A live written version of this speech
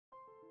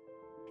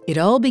It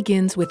all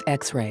begins with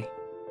X-ray.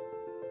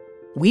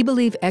 We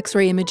believe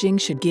X-ray imaging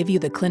should give you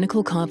the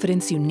clinical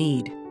confidence you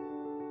need,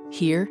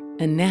 here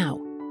and now,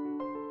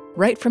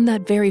 right from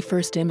that very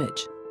first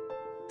image,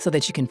 so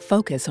that you can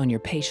focus on your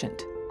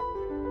patient.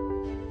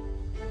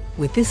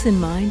 With this in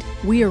mind,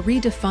 we are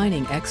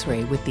redefining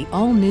X-ray with the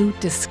all-new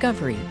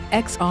Discovery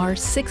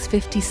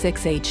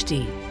XR656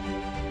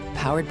 HD,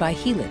 powered by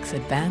Helix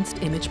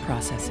advanced image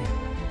processing.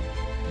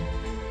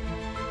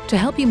 To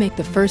help you make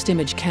the first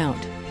image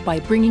count, by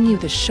bringing you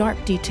the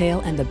sharp detail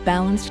and the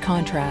balanced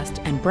contrast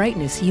and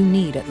brightness you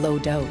need at low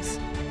dose,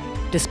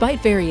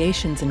 despite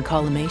variations in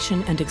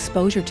collimation and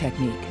exposure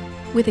technique,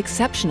 with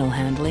exceptional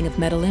handling of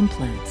metal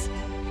implants.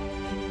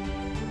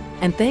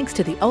 And thanks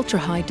to the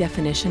ultra-high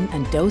definition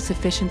and dose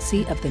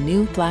efficiency of the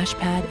new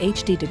FlashPad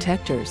HD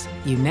detectors,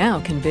 you now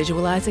can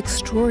visualize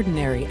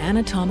extraordinary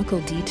anatomical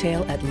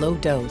detail at low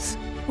dose,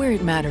 where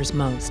it matters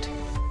most.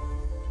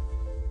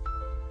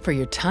 For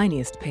your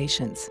tiniest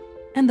patients,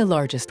 and the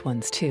largest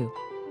ones too.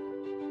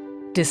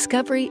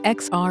 Discovery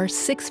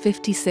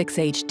XR656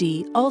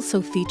 HD also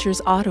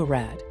features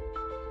AutoRad,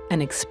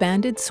 an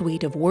expanded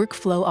suite of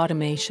workflow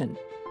automation,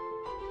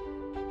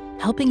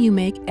 helping you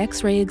make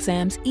X-ray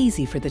exams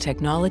easy for the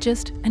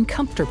technologist and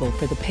comfortable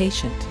for the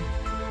patient.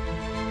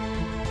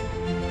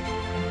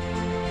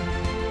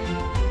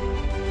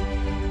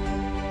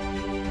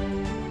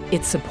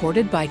 It's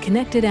supported by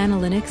connected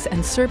analytics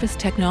and service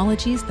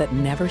technologies that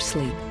never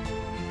sleep.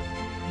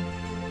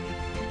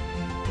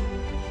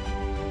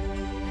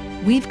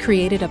 We've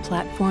created a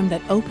platform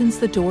that opens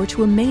the door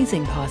to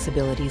amazing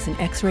possibilities in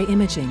X-ray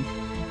imaging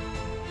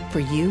for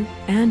you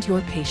and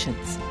your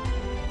patients.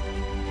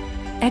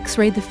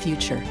 X-ray the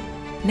future,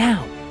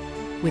 now,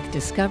 with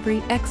Discovery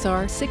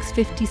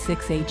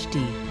XR656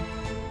 HD,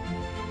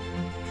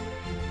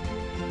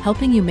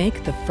 helping you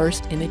make the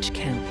first image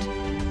count.